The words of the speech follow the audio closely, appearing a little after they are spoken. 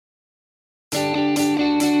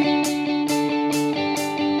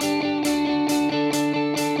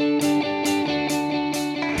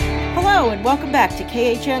and welcome back to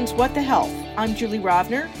KHN's What the Health. I'm Julie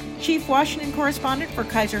Rovner, Chief Washington Correspondent for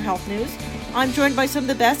Kaiser Health News. I'm joined by some of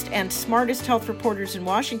the best and smartest health reporters in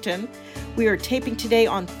Washington. We are taping today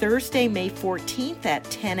on Thursday, May 14th at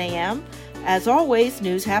 10 a.m. As always,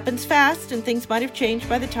 news happens fast and things might have changed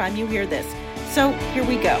by the time you hear this. So here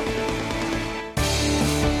we go.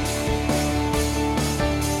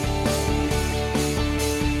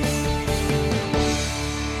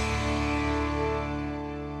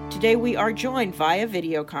 Today we are joined via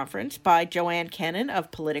video conference by Joanne Kenen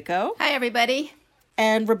of Politico. Hi, everybody.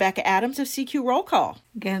 And Rebecca Adams of CQ Roll Call.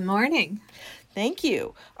 Good morning. Thank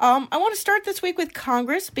you. I want to start this week with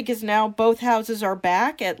Congress because now both houses are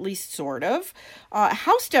back, at least sort of.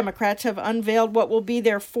 House Democrats have unveiled what will be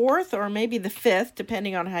their fourth or maybe the fifth,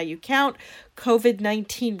 depending on how you count,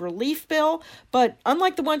 COVID-19 relief bill. But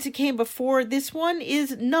unlike the ones that came before, this one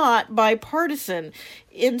is not bipartisan.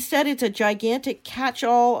 Instead, it's a gigantic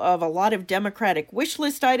catch-all of a lot of Democratic wish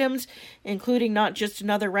list items, including not just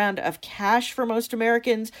another round of cash for most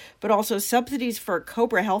Americans, but also subsidies for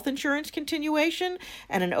COBRA health insurance continuation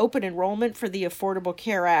and an open enrollment for the Affordable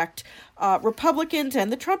Care Act. Republicans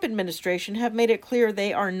and the Trump administration have made it clear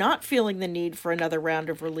they are not feeling the need for another round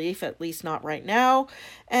of relief, at least not right now.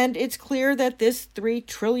 And it's clear that this $3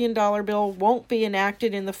 trillion bill won't be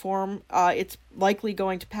enacted in the form it's likely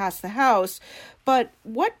going to pass the House. But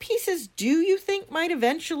what pieces do you think might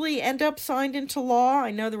eventually end up signed into law? I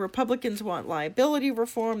know the Republicans want liability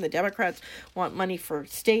reform. The Democrats want money for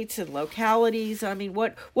states and localities. I mean,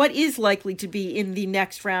 what is likely to be in the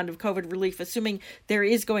next round of COVID relief, assuming there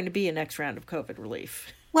is going to be a next round of COVID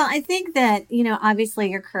relief? Well, I think that, obviously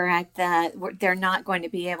you're correct that they're not going to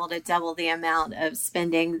be able to double the amount of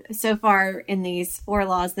spending. So far in these four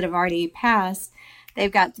laws that have already passed,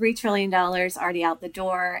 they've got $3 trillion already out the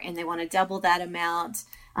door, and they want to double that amount.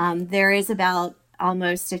 There is about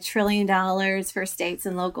almost $1 trillion for states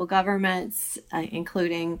and local governments,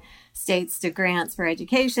 including states to grants for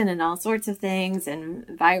education and all sorts of things, and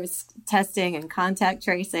virus testing and contact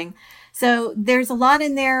tracing. So there's a lot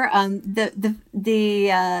in there.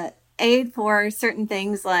 The aid for certain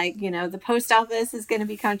things like, the post office is going to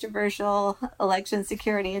be controversial, election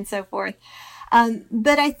security and so forth.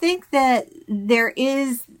 But I think that there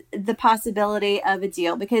is the possibility of a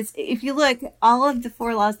deal, because if you look, all of the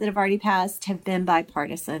four laws that have already passed have been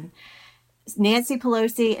bipartisan. Nancy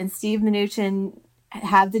Pelosi and Steve Mnuchin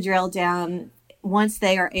have the drill down once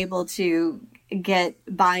they are able to get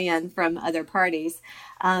buy-in from other parties.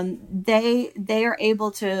 They are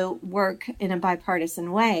able to work in a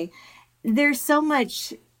bipartisan way. There's so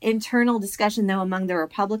much internal discussion, though, among the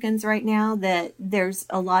Republicans right now that there's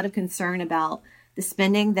a lot of concern about the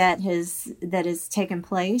spending that has taken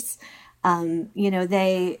place. There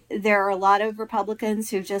are a lot of Republicans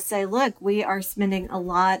who just say, look, we are spending a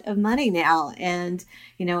lot of money now. And,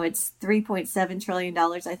 it's $3.7 trillion,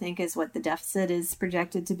 I think, is what the deficit is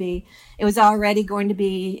projected to be. It was already going to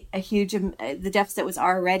be the deficit was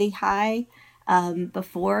already high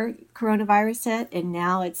before coronavirus hit, and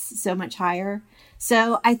now it's so much higher.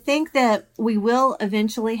 So I think that we will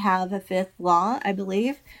eventually have a fifth law, I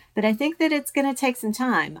believe, but I think that it's going to take some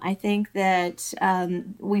time. I think that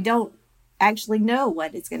we don't actually know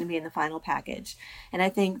what is going to be in the final package. And I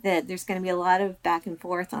think that there's going to be a lot of back and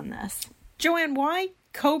forth on this. Joanne, why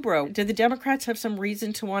COBRA? Do the Democrats have some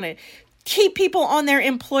reason to want to keep people on their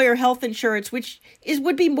employer health insurance, which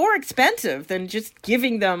would be more expensive than just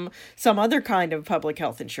giving them some other kind of public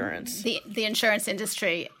health insurance? The insurance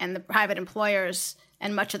industry and the private employers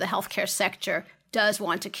and much of the healthcare sector does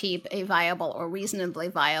want to keep a viable or reasonably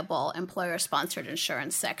viable employer-sponsored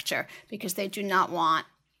insurance sector, because they do not want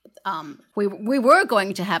we were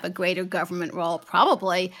going to have a greater government role,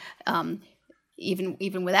 probably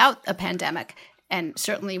even without a pandemic. And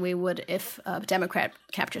certainly we would if a Democrat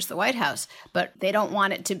captures the White House. But they don't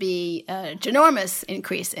want it to be a ginormous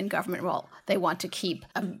increase in government role. They want to keep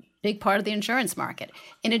a big part of the insurance market.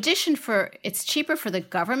 In addition, it's cheaper for the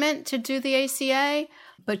government to do the ACA,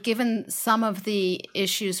 but given some of the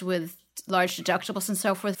issues with large deductibles and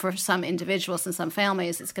so forth, for some individuals and some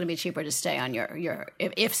families, it's going to be cheaper to stay on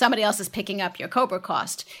if somebody else is picking up your COBRA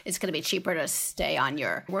cost, it's going to be cheaper to stay on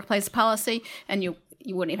your workplace policy, and you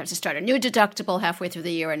wouldn't even have to start a new deductible halfway through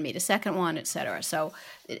the year and meet a second one, et cetera. So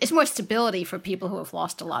it's more stability for people who have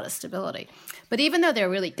lost a lot of stability. But even though they're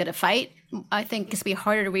really going to fight, I think it's going to be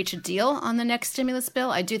harder to reach a deal on the next stimulus bill.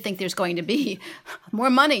 I do think there's going to be more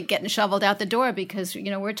money getting shoveled out the door, because,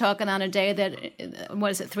 we're talking on a day that,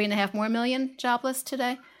 3.5 more million jobless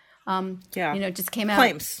today? Just came out.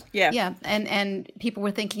 Claims, yeah. Yeah, and people were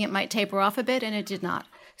thinking it might taper off a bit, and it did not.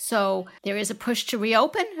 So there is a push to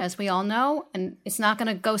reopen, as we all know, and it's not going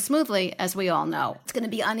to go smoothly, as we all know. It's going to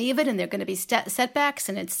be uneven, and there are going to be setbacks,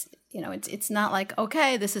 and it's not like,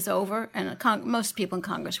 okay, this is over, and most people in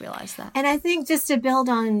Congress realize that. And I think, just to build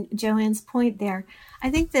on Joanne's point there, I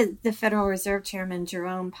think that the Federal Reserve Chairman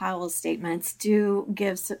Jerome Powell's statements do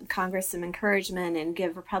give Congress some encouragement and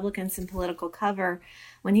give Republicans some political cover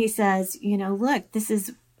when he says, look, this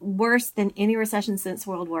is worse than any recession since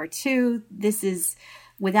World War II. This is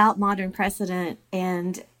without modern precedent.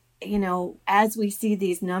 And, as we see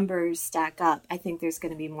these numbers stack up, I think there's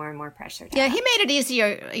going to be more and more pressure. Yeah, he made it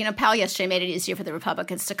easier. Powell yesterday made it easier for the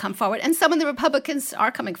Republicans to come forward. And some of the Republicans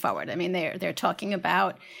are coming forward. I mean, they're talking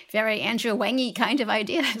about very Andrew Yang-y kind of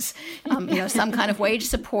ideas, some kind of wage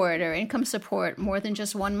support or income support more than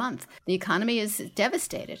just 1 month. The economy is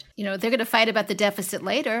devastated. They're going to fight about the deficit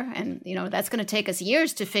later. And, that's going to take us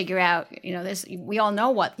years to figure out, we all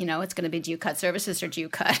know what, it's going to be, do you cut services or do you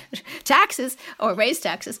cut taxes or raise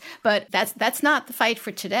taxes? But that's not the fight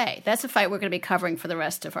for today. That's a fight we're going to be covering for the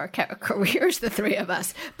rest of our careers, the three of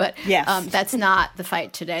us. But yes. That's not the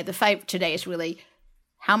fight today. The fight today is really,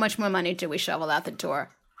 how much more money do we shovel out the door?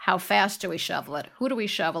 How fast do we shovel it? Who do we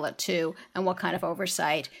shovel it to? And what kind of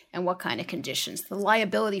oversight and what kind of conditions? The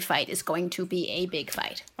liability fight is going to be a big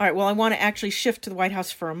fight. All right. Well, I want to actually shift to the White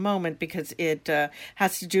House for a moment because it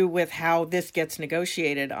has to do with how this gets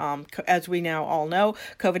negotiated. As we now all know,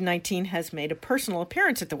 COVID-19 has made a personal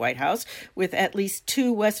appearance at the White House with at least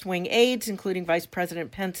 2 West Wing aides, including Vice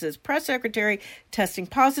President Pence's press secretary, testing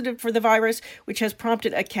positive for the virus, which has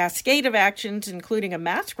prompted a cascade of actions, including a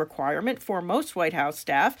mask requirement for most White House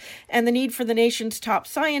staff, and the need for the nation's top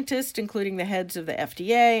scientists, including the heads of the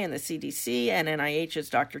FDA and the CDC and NIH's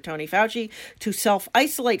Dr. Tony Fauci, to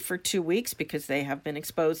self-isolate for 2 weeks because they have been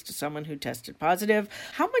exposed to someone who tested positive.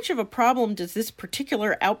 How much of a problem does this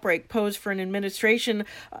particular outbreak pose for an administration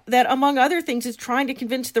that, among other things, is trying to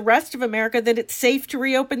convince the rest of America that it's safe to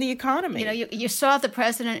reopen the economy? You saw the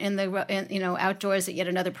president outdoors at yet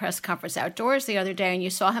another press conference outdoors the other day, and you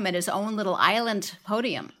saw him at his own little island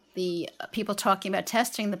podium. The people talking about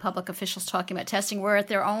testing, the public officials talking about testing, were at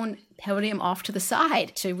their own podium off to the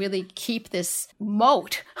side to really keep this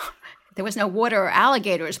moat. There was no water or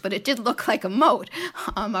alligators, but it did look like a moat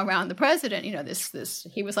around the president.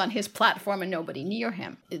 He was on his platform and nobody near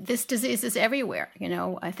him. This disease is everywhere.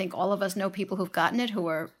 I think all of us know people who've gotten it who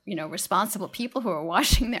are, responsible people who are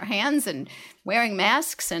washing their hands and wearing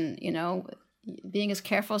masks and, being as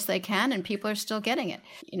careful as they can, and people are still getting it.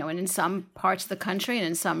 And in some parts of the country and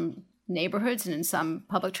in some neighborhoods and in some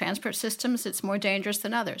public transport systems, it's more dangerous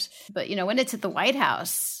than others. But, when it's at the White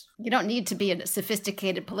House, you don't need to be a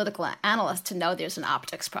sophisticated political analyst to know there's an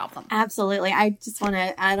optics problem. Absolutely. I just want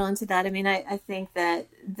to add on to that. I mean, I think that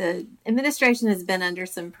the administration has been under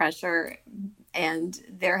some pressure, and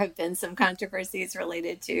there have been some controversies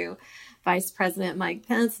related to Vice President Mike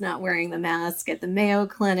Pence not wearing the mask at the Mayo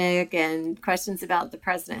Clinic and questions about the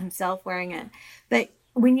president himself wearing it. But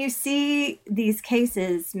when you see these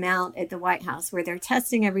cases mount at the White House where they're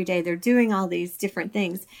testing every day, they're doing all these different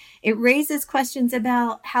things, it raises questions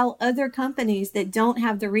about how other companies that don't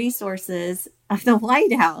have the resources of the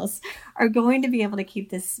White House are going to be able to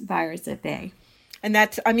keep this virus at bay. And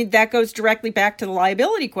that goes directly back to the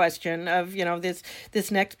liability question of,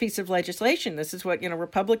 this next piece of legislation. This is what,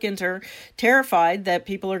 Republicans are terrified that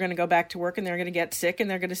people are going to go back to work and they're going to get sick and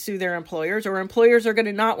they're going to sue their employers, or employers are going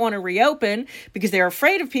to not want to reopen because they're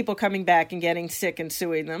afraid of people coming back and getting sick and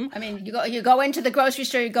suing them. I mean, you go into the grocery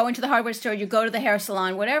store, you go into the hardware store, you go to the hair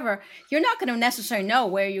salon, whatever. You're not going to necessarily know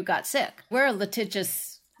where you got sick. We're a litigious.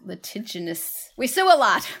 We sue a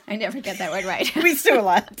lot. I never get that word right. We sue a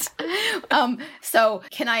lot. So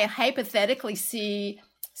can I hypothetically see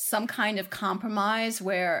some kind of compromise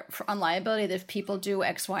where on liability, that if people do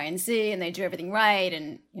X, Y, and Z and they do everything right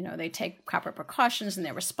and, they take proper precautions and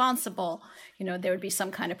they're responsible, there would be some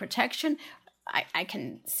kind of protection? I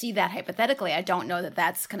can see that hypothetically. I don't know that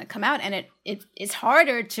that's going to come out. And it's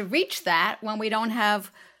harder to reach that when we don't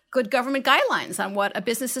have good government guidelines on what a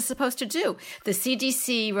business is supposed to do. The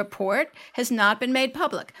CDC report has not been made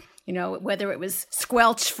public. Whether it was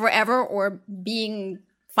squelched forever or being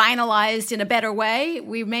finalized in a better way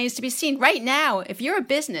remains to be seen. Right now, if you're a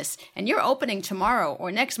business and you're opening tomorrow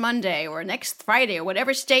or next Monday or next Friday or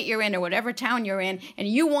whatever state you're in or whatever town you're in, and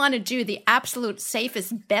you want to do the absolute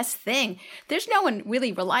safest, best thing, there's no one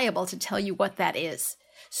really reliable to tell you what that is.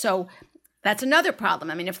 So that's another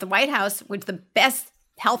problem. I mean, if the White House, with the best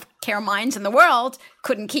healthcare minds in the world,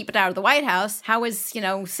 couldn't keep it out of the White House, how is,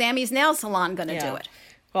 Sammy's nail salon going to do it?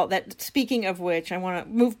 Well, speaking of which, I want to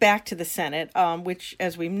move back to the Senate, which,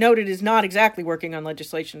 as we've noted, is not exactly working on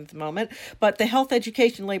legislation at the moment. But the Health,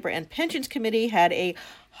 Education, Labor, and Pensions Committee had a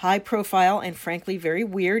high-profile and, frankly, very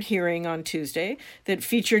weird hearing on Tuesday that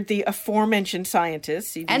featured the aforementioned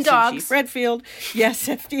scientists, CDC and dogs. Chief Redfield, yes,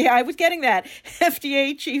 FDA, I was getting that,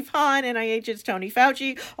 FDA Chief Hahn, NIH's Tony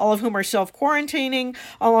Fauci, all of whom are self-quarantining,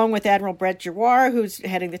 along with Admiral Brett Giroir, who's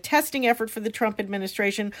heading the testing effort for the Trump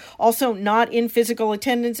administration. Also not in physical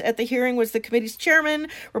attendance at the hearing was the committee's chairman,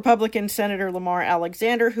 Republican Senator Lamar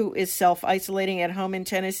Alexander, who is self-isolating at home in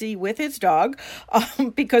Tennessee with his dog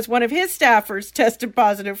because one of his staffers tested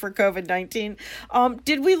positive for COVID-19.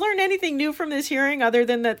 Did we learn anything new from this hearing other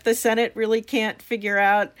than that the Senate really can't figure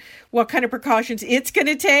out what kind of precautions it's going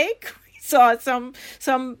to take? We saw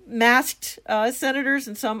some masked senators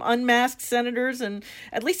and some unmasked senators and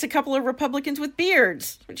at least a couple of Republicans with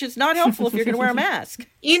beards, which is not helpful if you're going to wear a mask.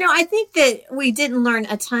 I think that we didn't learn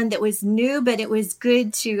a ton that was new, but it was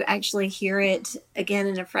good to actually hear it again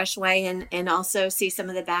in a fresh way and also see some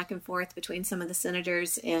of the back and forth between some of the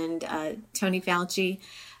senators and Tony Fauci.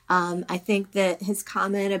 I think that his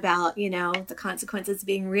comment about, the consequences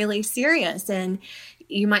being really serious and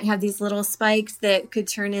you might have these little spikes that could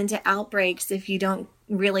turn into outbreaks if you don't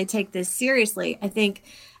really take this seriously. I think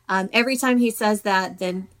every time he says that,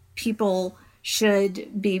 then people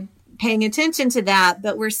should be paying attention to that,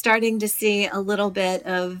 but we're starting to see a little bit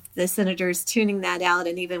of the senators tuning that out,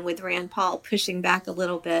 and even with Rand Paul pushing back a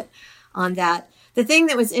little bit on that. The thing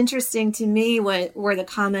that was interesting to me were the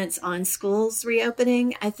comments on schools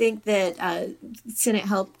reopening. I think that Senate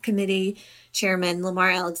Health Committee Chairman Lamar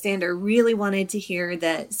Alexander really wanted to hear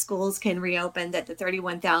that schools can reopen, that the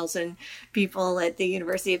 31,000 people at the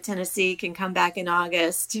University of Tennessee can come back in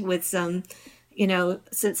August with some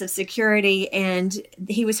sense of security. And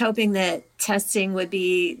he was hoping that testing would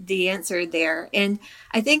be the answer there. And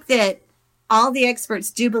I think that all the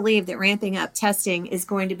experts do believe that ramping up testing is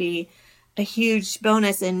going to be a huge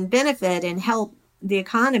bonus and benefit and help the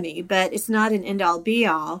economy, but it's not an end all be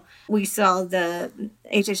all. We saw the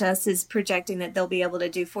HHS is projecting that they'll be able to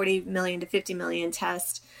do 40 million to 50 million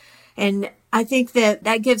tests. And I think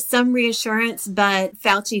that gives some reassurance, but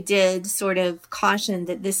Fauci did sort of caution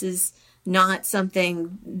that this is not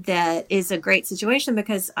something that is a great situation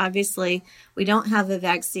because obviously we don't have a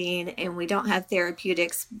vaccine and we don't have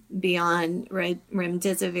therapeutics beyond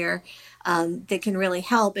remdesivir that can really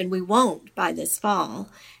help, and we won't by this fall.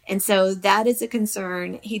 And so that is a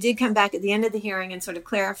concern. He did come back at the end of the hearing and sort of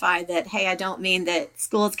clarify that, hey, I don't mean that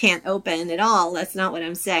schools can't open at all. That's not what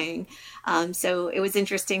I'm saying. So it was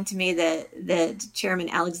interesting to me that Chairman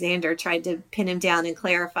Alexander tried to pin him down and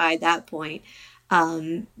clarify that point.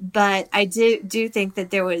 But I do think that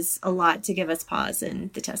there was a lot to give us pause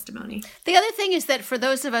in the testimony. The other thing is that for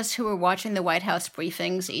those of us who were watching the White House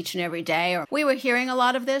briefings each and every day, we were hearing a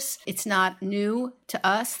lot of this. It's not new to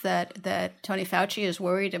us that Tony Fauci is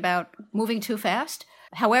worried about moving too fast.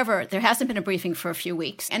 However, there hasn't been a briefing for a few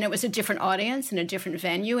weeks, and it was a different audience and a different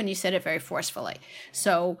venue, and he said it very forcefully.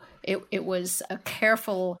 So it was a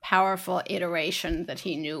careful, powerful iteration that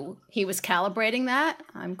he knew. He was calibrating that,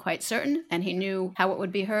 I'm quite certain, and he knew how it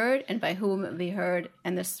would be heard and by whom it would be heard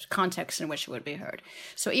and the context in which it would be heard.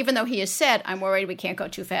 So even though he has said, I'm worried we can't go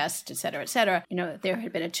too fast, et cetera, there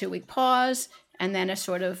had been a 2-week pause and then a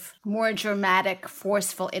sort of more dramatic,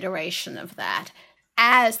 forceful iteration of that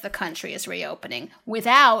as the country is reopening,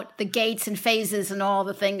 without the gates and phases and all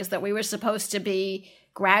the things that we were supposed to be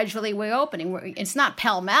gradually reopening. It's not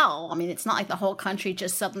pell-mell. I mean, it's not like the whole country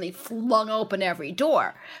just suddenly flung open every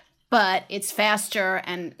door, but it's faster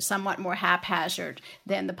and somewhat more haphazard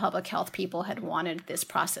than the public health people had wanted this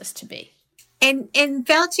process to be. And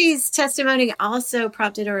Fauci's testimony also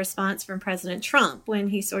prompted a response from President Trump when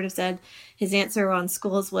he sort of said his answer on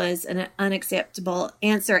schools was an unacceptable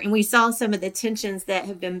answer. And we saw some of the tensions that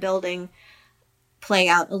have been building play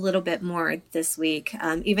out a little bit more this week,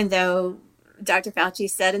 even though Dr. Fauci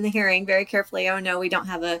said in the hearing very carefully, oh, no, we don't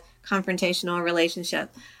have a confrontational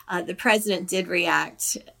relationship. The president did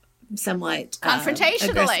react somewhat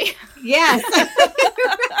confrontationally. Yes.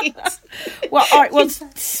 Right. Well, all right. Well,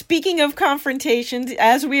 speaking of confrontations,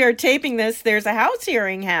 as we are taping this, there's a House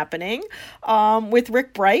hearing happening with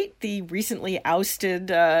Rick Bright, the recently ousted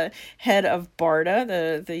head of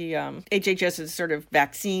BARDA, the HHS's sort of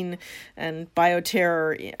vaccine and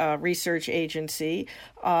bioterror research agency,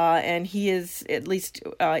 and he is, at least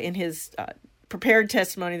in his prepared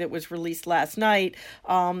testimony that was released last night,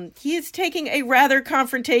 he is taking a rather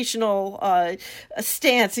confrontational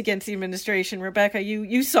stance against the administration. Rebecca,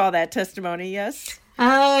 you saw that testimony, yes?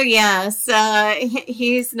 Oh, yes.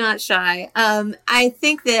 He's not shy. I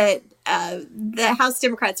think that the House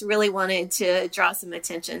Democrats really wanted to draw some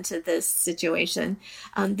attention to this situation.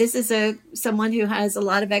 This is someone who has a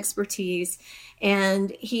lot of expertise,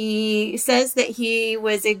 and he says that he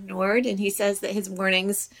was ignored, and he says that his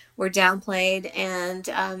warnings were downplayed,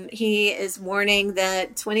 and he is warning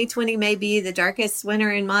that 2020 may be the darkest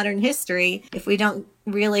winter in modern history if we don't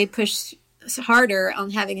really push harder on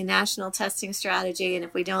having a national testing strategy, and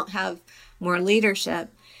if we don't have more leadership.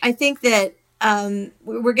 I think that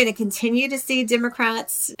we're going to continue to see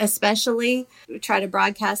Democrats especially try to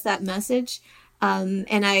broadcast that message.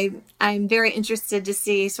 And I'm very interested to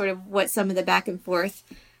see sort of what some of the back and forth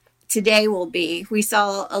today will be. We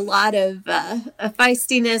saw a lot of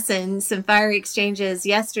feistiness and some fiery exchanges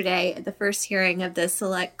yesterday at the first hearing of the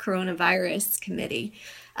Select Coronavirus Committee,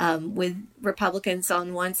 with Republicans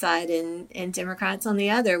on one side and Democrats on the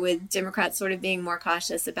other, with Democrats sort of being more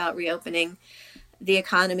cautious about reopening the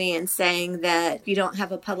economy and saying that if you don't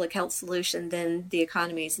have a public health solution, then the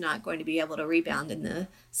economy is not going to be able to rebound in the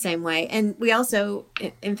same way. And we also,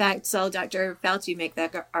 in fact, saw Dr. Fauci make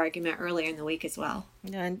that argument earlier in the week as well.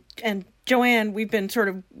 And Joanne, we've been sort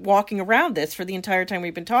of walking around this for the entire time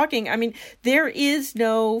we've been talking. I mean, there is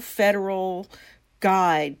no federal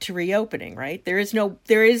guide to reopening, right? There is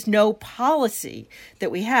no policy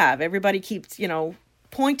that we have. Everybody keeps,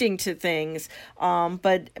 pointing to things.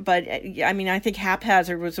 But I mean, I think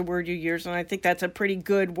haphazard was a word you used, and I think that's a pretty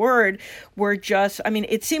good word.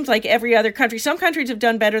 It seems like every other country, some countries have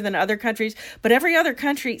done better than other countries, but every other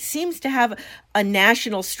country seems to have a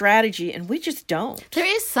national strategy, and we just don't. There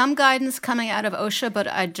is some guidance coming out of OSHA, but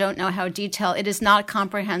I don't know how detailed. It is not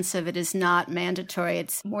comprehensive. It is not mandatory.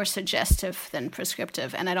 It's more suggestive than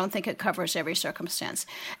prescriptive, and I don't think it covers every circumstance.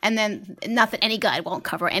 And then, not that any guide won't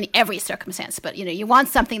cover every circumstance, but, you want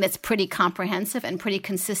something that's pretty comprehensive and pretty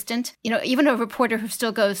consistent. Even a reporter who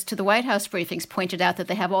still goes to the White House briefings pointed out that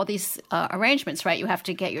they have all these arrangements, right? You have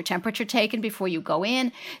to get your temperature taken before you go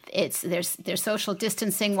in. There's social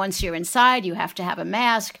distancing once you're inside. You have to have a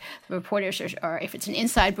mask. The reporters are if it's an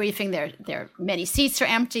inside briefing, many seats are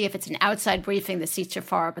empty. If it's an outside briefing, the seats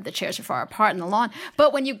are but the chairs are far apart on the lawn.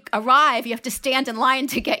 But when you arrive, you have to stand in line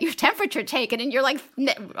to get your temperature taken, and you're like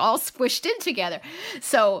all squished in together.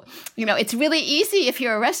 So, it's really easy if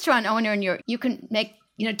you're a restaurant owner and you can make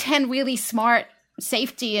 10 really smart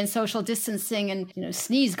safety and social distancing and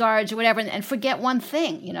sneeze guards or whatever, and forget one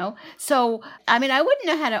thing. So I wouldn't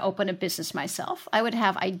know how to open a business myself. I would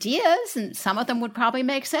have ideas, and some of them would probably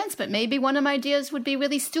make sense, but maybe one of my ideas would be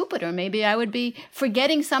really stupid, or maybe I would be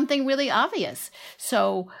forgetting something really obvious.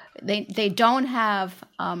 So they don't have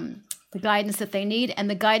the guidance that they need, and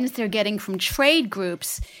the guidance they're getting from trade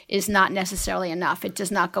groups is not necessarily enough. It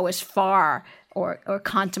does not go as far or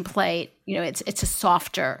contemplate, it's a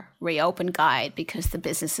softer reopen guide, because the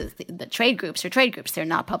businesses, the trade groups are trade groups. They're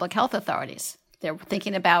not public health authorities. They're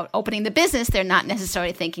thinking about opening the business. They're not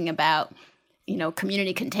necessarily thinking about,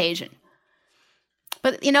 community contagion.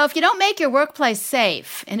 But, if you don't make your workplace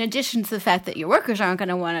safe, in addition to the fact that your workers aren't going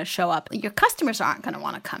to want to show up, your customers aren't going to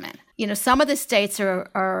want to come in. Some of the states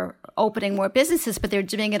are opening more businesses, but they're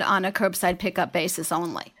doing it on a curbside pickup basis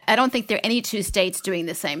only. I don't think there are any two states doing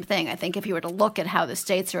the same thing. I think if you were to look at how the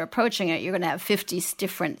states are approaching it, you're going to have 50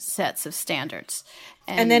 different sets of standards.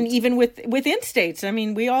 And then even within states,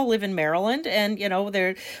 we all live in Maryland, and,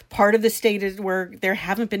 they're part of the state is where there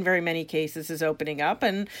haven't been very many cases is opening up.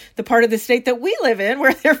 And the part of the state that we live in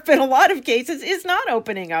where there have been a lot of cases is not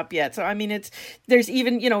opening up yet. So, there's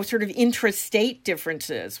even, sort of intrastate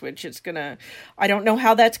differences, which is I don't know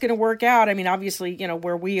how that's going to work out. Obviously,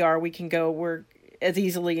 where we are, we're as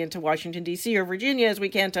easily into Washington, D.C. or Virginia as we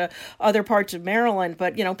can to other parts of Maryland.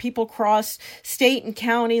 But, people cross state and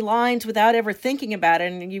county lines without ever thinking about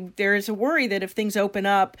it. And there is a worry that if things open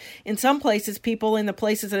up in some places, people in the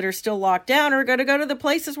places that are still locked down are going to go to the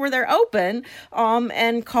places where they're open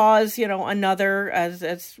and cause, another,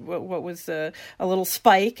 as what was a little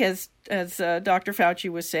spike, as Dr. Fauci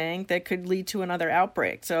was saying, that could lead to another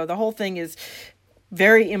outbreak. So the whole thing is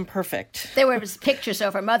very imperfect. There were pictures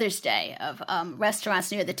over Mother's Day of restaurants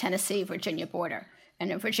near the Tennessee-Virginia border.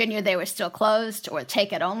 And in Virginia, they were still closed or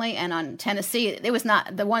takeout only. And on Tennessee, it was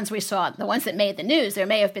not the ones we saw, the ones that made the news. There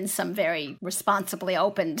may have been some very responsibly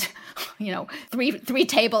opened, three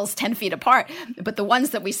tables 10 feet apart. But the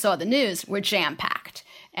ones that we saw the news were jam-packed.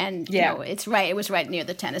 And you know, it's right. It was right near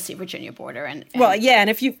the Tennessee-Virginia border. And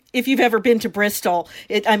if you've ever been to Bristol,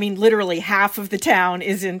 literally half of the town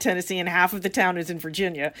is in Tennessee and half of the town is in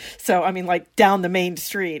Virginia. So I mean, like down the main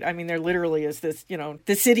street. I mean, there literally is this. You know,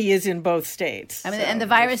 the city is in both states. I mean, and the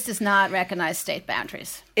virus does not recognize state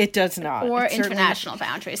boundaries. It does not, or international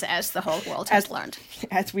boundaries, as the whole world has learned,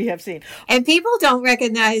 as we have seen. And people don't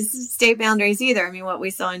recognize state boundaries either. I mean, what we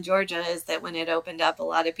saw in Georgia is that when it opened up, a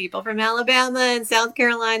lot of people from Alabama and South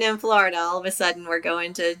Carolina and Florida all of a sudden were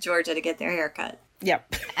going to Georgia to get their hair cut.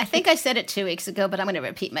 Yep. I think I said it 2 weeks ago, but I'm going to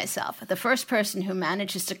repeat myself. The first person who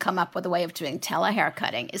manages to come up with a way of doing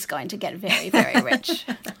telehaircutting is going to get very, very rich.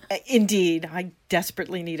 Indeed. I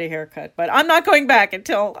desperately need a haircut, but I'm not going back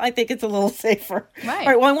until I think it's a little safer. Right. All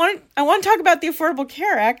right. Well, I want to talk about the Affordable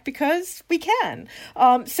Care Act because we can.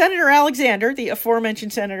 Senator Alexander, the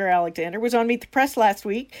aforementioned Senator Alexander, was on Meet the Press last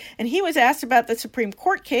week, and he was asked about the Supreme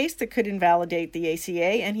Court case that could invalidate the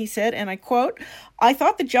ACA, and he said, and I quote, "I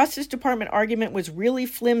thought the Justice Department argument was really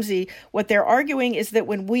flimsy. What they're arguing is that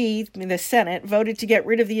when we, the Senate, voted to get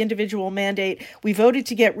rid of the individual mandate, we voted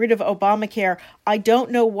to get rid of Obamacare. I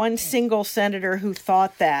don't know one single senator who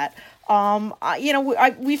thought that."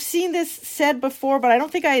 We've seen this said before, but I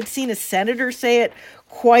don't think I had seen a senator say it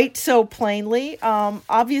quite so plainly.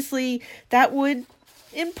 Obviously, that would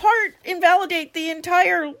in part invalidate the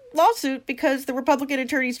entire lawsuit because the Republican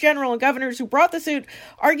attorneys general and governors who brought the suit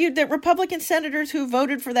argued that Republican senators who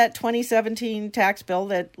voted for that 2017 tax bill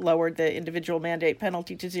that lowered the individual mandate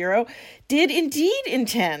penalty to zero did indeed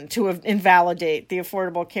intend to invalidate the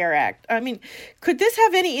Affordable Care Act. I mean, could this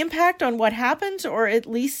have any impact on what happens, or at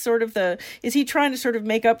least sort of is he trying to sort of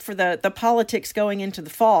make up for the politics going into the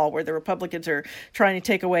fall where the Republicans are trying to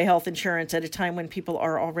take away health insurance at a time when people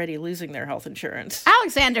are already losing their health insurance?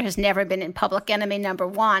 Alexander has never been in public enemy number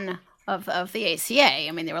one of the ACA.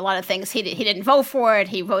 I mean, there were a lot of things he didn't vote for it.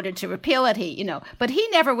 He voted to repeal it. But he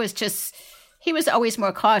never was just. He was always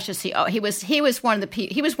more cautious. He was one of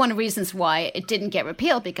the reasons why it didn't get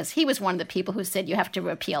repealed, because he was one of the people who said you have to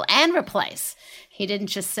repeal and replace. He didn't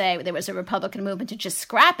just say there was a Republican movement to just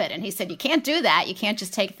scrap it, and he said you can't do that. You can't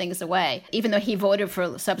just take things away. Even though he voted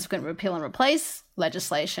for subsequent repeal and replace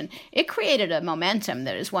legislation, it created a momentum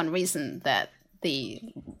that is one reason that the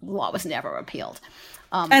law was never repealed.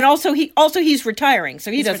 And also he's retiring,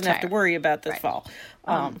 so he doesn't have to worry about this fall.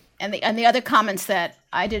 And the other comments that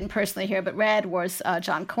I didn't personally hear but read was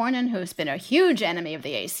John Cornyn, who's been a huge enemy of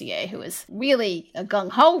the ACA, who is really a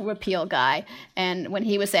gung-ho repeal guy. And when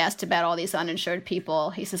he was asked about all these uninsured people,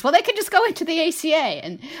 he says, well, they could just go into the ACA.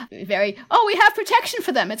 And we have protection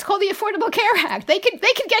for them. It's called the Affordable Care Act. They could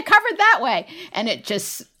get covered that way. And it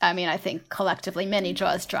just, I think collectively many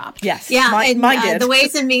jaws dropped. Yes. Yeah, mine did. The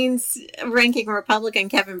Ways and Means ranking Republican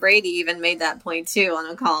Kevin Brady even made that point too on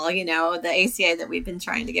a call. The ACA that we've been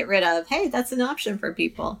trying to get rid of, hey, that's an option for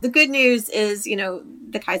people. The good news is,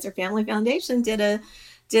 the Kaiser Family Foundation did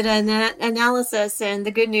an analysis, and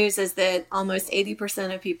the good news is that almost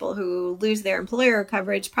 80% of people who lose their employer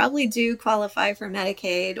coverage probably do qualify for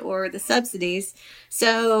Medicaid or the subsidies.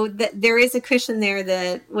 So there is a cushion there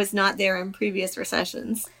that was not there in previous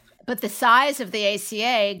recessions. But the size of the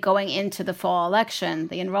ACA going into the fall election,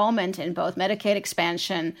 the enrollment in both Medicaid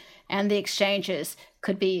expansion and the exchanges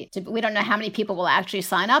could be, we don't know how many people will actually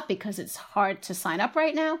sign up because it's hard to sign up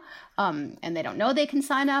right now. And they don't know they can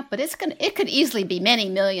sign up, but it could easily be many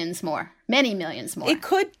millions more. It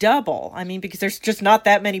could double. Because there's just not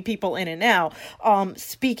that many people in it now.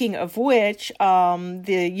 Speaking of which,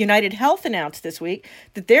 the United Health announced this week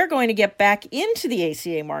that they're going to get back into the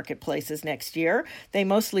ACA marketplaces next year. They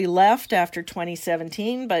mostly left after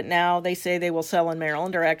 2017, but now they say they will sell in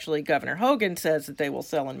Maryland, or actually Governor Hogan says that they will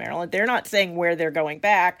sell in Maryland. They're not saying where they're going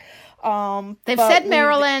back. They've said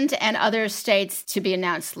Maryland and other states to be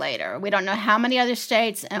announced later. We don't know how many other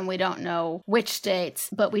states, and we don't know which states,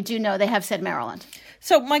 but we do know they have said Maryland.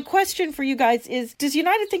 So my question for you guys is, does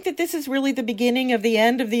United think that this is really the beginning of the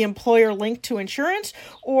end of the employer link to insurance,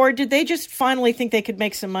 or did they just finally think they could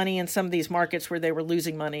make some money in some of these markets where they were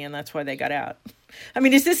losing money and that's why they got out?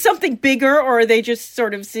 Is this something bigger, or are they just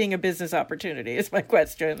sort of seeing a business opportunity is my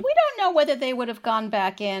question. We don't know whether they would have gone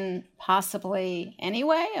back in possibly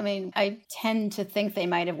anyway. I tend to think they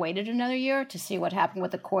might have waited another year to see what happened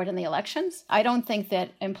with the court and the elections. I don't think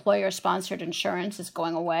that employer-sponsored insurance is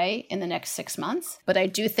going away in the next 6 months, but I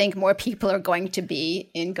do think more people are going to be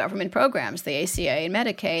in government programs, the ACA and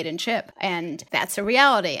Medicaid and CHIP, and that's a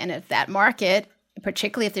reality. And if that market,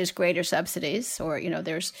 particularly if there's greater subsidies, or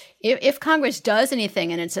if Congress does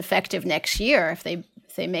anything and it's effective next year, if they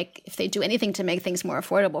if they do anything to make things more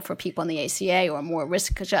affordable for people in the ACA, or more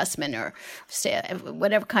risk adjustment, or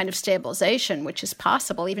whatever kind of stabilization, which is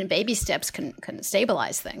possible, even baby steps can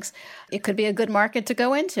stabilize things. It could be a good market to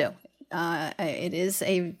go into. It is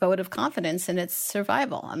a vote of confidence in its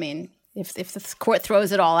survival. I mean, if the court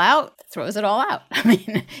throws it all out, I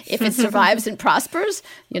mean, if it survives and prospers,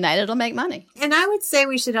 United will make money. And I would say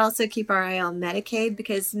we should also keep our eye on Medicaid,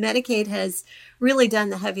 because Medicaid has really done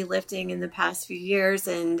the heavy lifting in the past few years,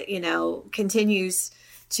 and, continues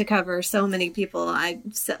to cover so many people.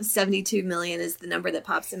 72 million is the number that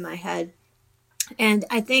pops in my head. And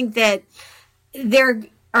I think that there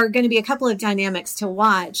are going to be a couple of dynamics to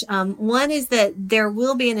watch. One is that there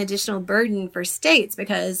will be an additional burden for states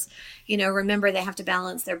because, remember, they have to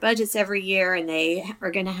balance their budgets every year, and they are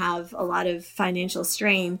going to have a lot of financial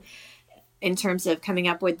strain in terms of coming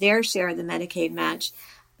up with their share of the Medicaid match.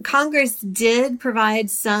 Congress did provide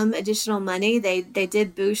some additional money. They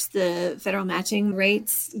did boost the federal matching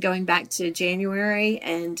rates going back to January,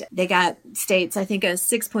 and they got states, I think, a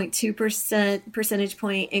 6.2% percentage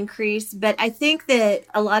point increase. But I think that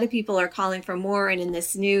a lot of people are calling for more, and in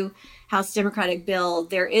this new House Democratic bill,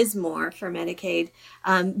 there is more for Medicaid.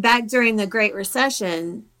 Back during the Great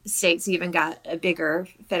Recession, states even got a bigger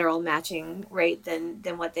federal matching rate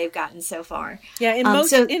than what they've gotten so far. Yeah,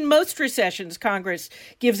 in most recessions, Congress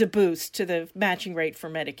gives a boost to the matching rate for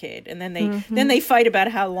Medicaid, and then they fight about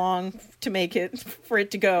how long to make it for it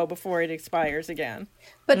to go before it expires again.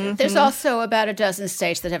 But there's also about a dozen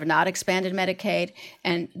states that have not expanded Medicaid,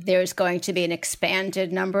 and there's going to be an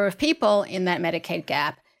expanded number of people in that Medicaid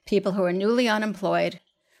gap, people who are newly unemployed,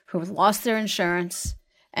 who have lost their insurance,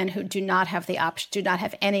 and who do not have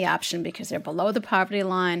any option because they're below the poverty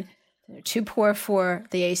line, they're too poor for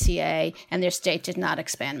the ACA, and their state did not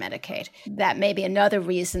expand Medicaid. That may be another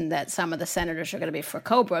reason that some of the senators are going to be for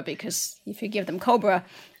COBRA, because if you give them COBRA,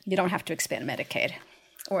 you don't have to expand Medicaid.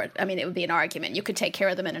 It would be an argument. You could take care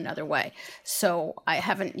of them in another way. So I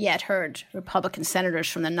haven't yet heard Republican senators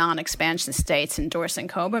from the non-expansion states endorsing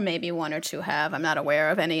COBRA. Maybe one or two have. I'm not aware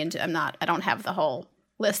of any. I don't have the whole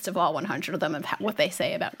list of all 100 of them of what they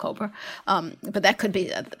say about COBRA. But that could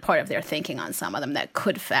be part of their thinking on some of them that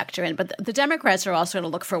could factor in. But the Democrats are also going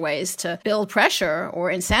to look for ways to build pressure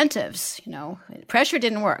or incentives. Pressure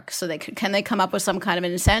didn't work. So can they come up with some kind of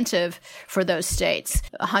an incentive for those states,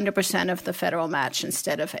 100% of the federal match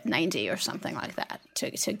instead of 90 or something like that,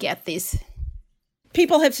 to get these.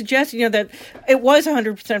 People have suggested, that it was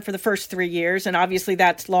 100% for the first 3 years, and obviously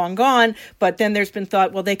that's long gone. But then there's been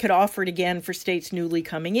thought, well, they could offer it again for states newly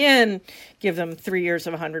coming in, give them 3 years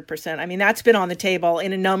of 100%. That's been on the table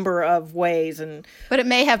in a number of ways. But it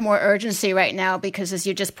may have more urgency right now because, as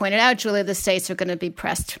you just pointed out, Julia, the states are going to be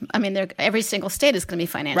pressed. Every single state is going to be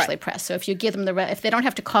financially pressed. So if you give them if they don't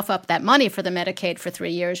have to cough up that money for the Medicaid for 3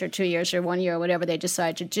 years or 2 years or 1 year or whatever they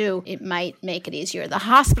decide to do, it might make it easier. The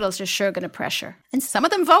hospitals are sure going to pressure. And some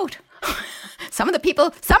of them vote. Some of the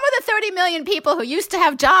 30 million people who used to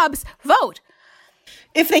have jobs vote.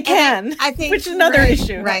 If they can, I think, which is another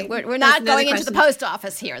issue. Right. We're not going into the post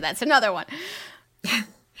office here. That's another one.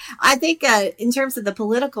 I think in terms of the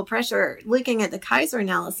political pressure, looking at the Kaiser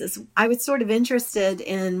analysis, I was sort of interested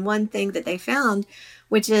in one thing that they found,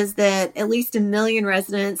 which is that at least 1 million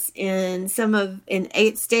residents in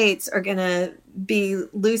 8 states are going to be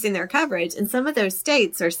losing their coverage. And some of those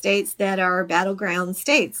states are states that are battleground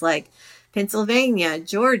states like Pennsylvania,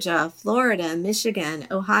 Georgia, Florida, Michigan,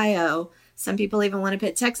 Ohio. Some people even want to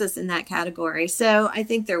put Texas in that category. So I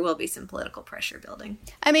think there will be some political pressure building.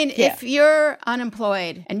 If you're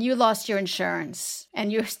unemployed and you lost your insurance and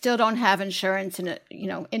you still don't have insurance in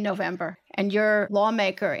November, and your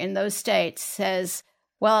lawmaker in those states says,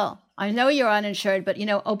 well, I know you're uninsured, but,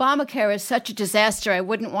 Obamacare is such a disaster, I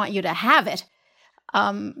wouldn't want you to have it.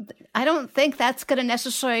 I don't think that's going to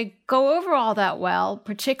necessarily go over all that well,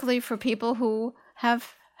 particularly for people who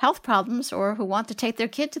have health problems or who want to take their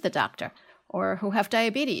kid to the doctor or who have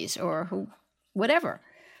diabetes or who whatever,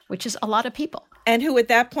 which is a lot of people. And who at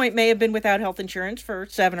that point may have been without health insurance for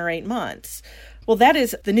 7 or 8 months. Well, that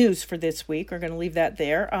is the news for this week. We're going to leave that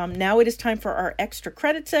there. Now it is time for our extra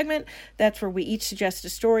credit segment. That's where we each suggest a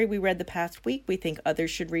story we read the past week we think others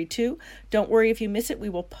should read too. Don't worry if you miss it. We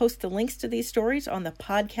will post the links to these stories on the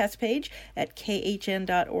podcast page at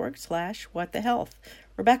khn.org/whatthehealth.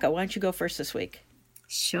 Rebecca, why don't you go first this week?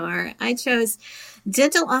 Sure. I chose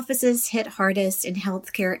Dental Offices Hit Hardest in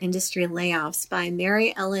Healthcare Industry Layoffs by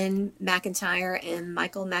Mary Ellen McIntyre and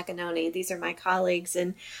Michael McAnony. These are my colleagues,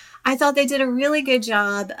 and I thought they did a really good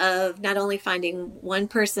job of not only finding one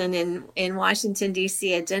person in Washington,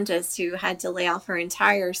 D.C., a dentist who had to lay off her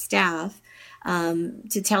entire staff,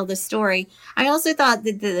 to tell the story. I also thought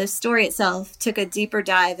that the story itself took a deeper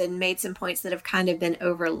dive and made some points that have kind of been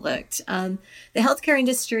overlooked. The healthcare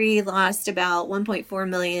industry lost about 1.4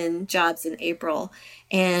 million jobs in April,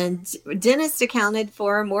 and dentists accounted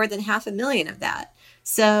for more than 500,000 of that.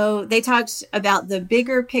 So they talked about the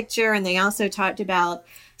bigger picture, and they also talked about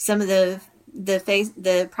some of the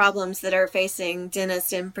problems that are facing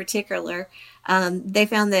dentists in particular. They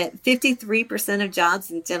found that 53% of jobs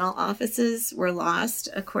in dental offices were lost,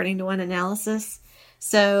 according to one analysis.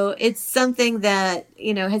 So it's something that,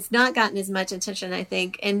 has not gotten as much attention, I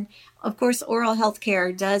think. And of course, oral health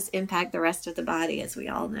care does impact the rest of the body, as we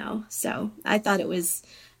all know. So I thought it was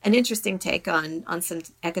an interesting take on some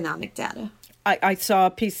economic data. I saw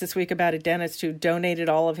a piece this week about a dentist who donated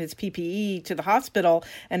all of his PPE to the hospital,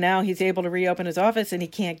 and now he's able to reopen his office and he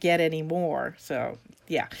can't get any more. So,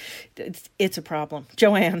 yeah, it's a problem.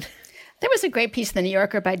 Joanne. There was a great piece in the New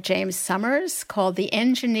Yorker by James Summers called "The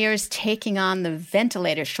Engineers Taking on the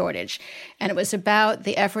Ventilator Shortage." And it was about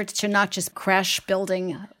the efforts to not just crash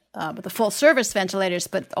building with the full service ventilators,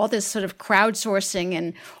 but all this sort of crowdsourcing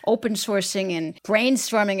and open sourcing and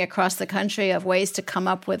brainstorming across the country of ways to come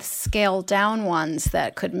up with scaled down ones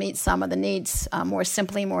that could meet some of the needs more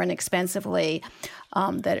simply, more inexpensively.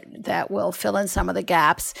 That will fill in some of the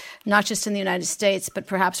gaps, not just in the United States, but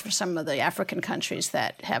perhaps for some of the African countries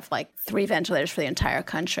that have like 3 ventilators for the entire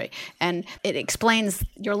country. And it explains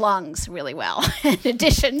your lungs really well, in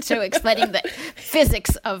addition to explaining the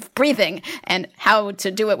physics of breathing and how to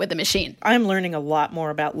do it with the machine. I'm learning a lot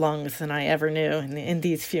more about lungs than I ever knew in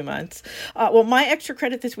these few months. Well, my extra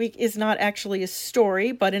credit this week is not actually a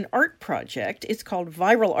story, but an art project. It's called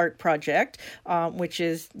Viral Art Project, which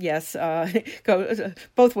is, yes,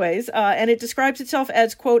 both ways, and it describes itself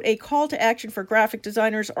as, quote, a call to action for graphic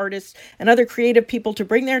designers, artists, and other creative people to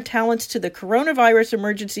bring their talents to the coronavirus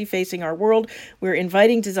emergency facing our world. We're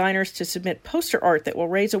inviting designers to submit poster art that will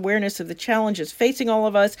raise awareness of the challenges facing all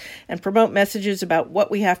of us and promote messages about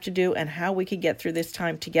what we have to do and how we can get through this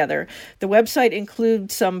time together. The website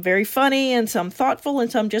includes some very funny and some thoughtful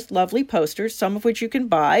and some just lovely posters, some of which you can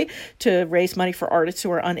buy to raise money for artists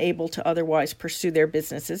who are unable to otherwise pursue their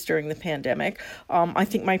businesses during the pandemic. I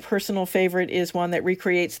think my personal favorite is one that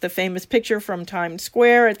recreates the famous picture from Times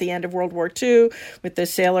Square at the end of World War II with the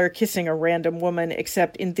sailor kissing a random woman,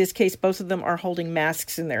 except in this case, both of them are holding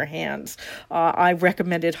masks in their hands. I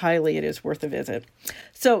recommend it highly. It is worth a visit.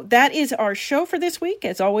 So that is our show for this week.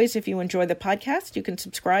 As always, if you enjoy the podcast, you can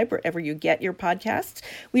subscribe wherever you get your podcasts.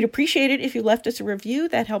 We'd appreciate it if you left us a review.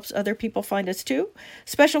 That helps other people find us too.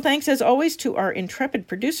 Special thanks, as always, to our intrepid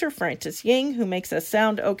producer, Francis Ying, who makes us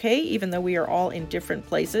sound okay, even though we are all in different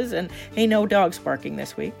places, and hey, no dogs barking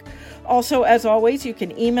this week. Also, as always, you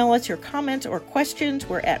can email us your comments or questions.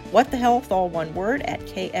 We're at whatthehealth, all one word, at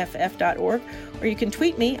kff.org, or you can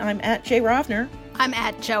tweet me. I'm at Jay Rovner. I'm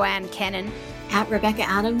at Joanne Kennan. At Rebecca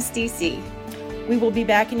Adams, DC. We will be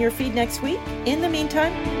back in your feed next week. In the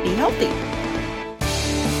meantime, be healthy.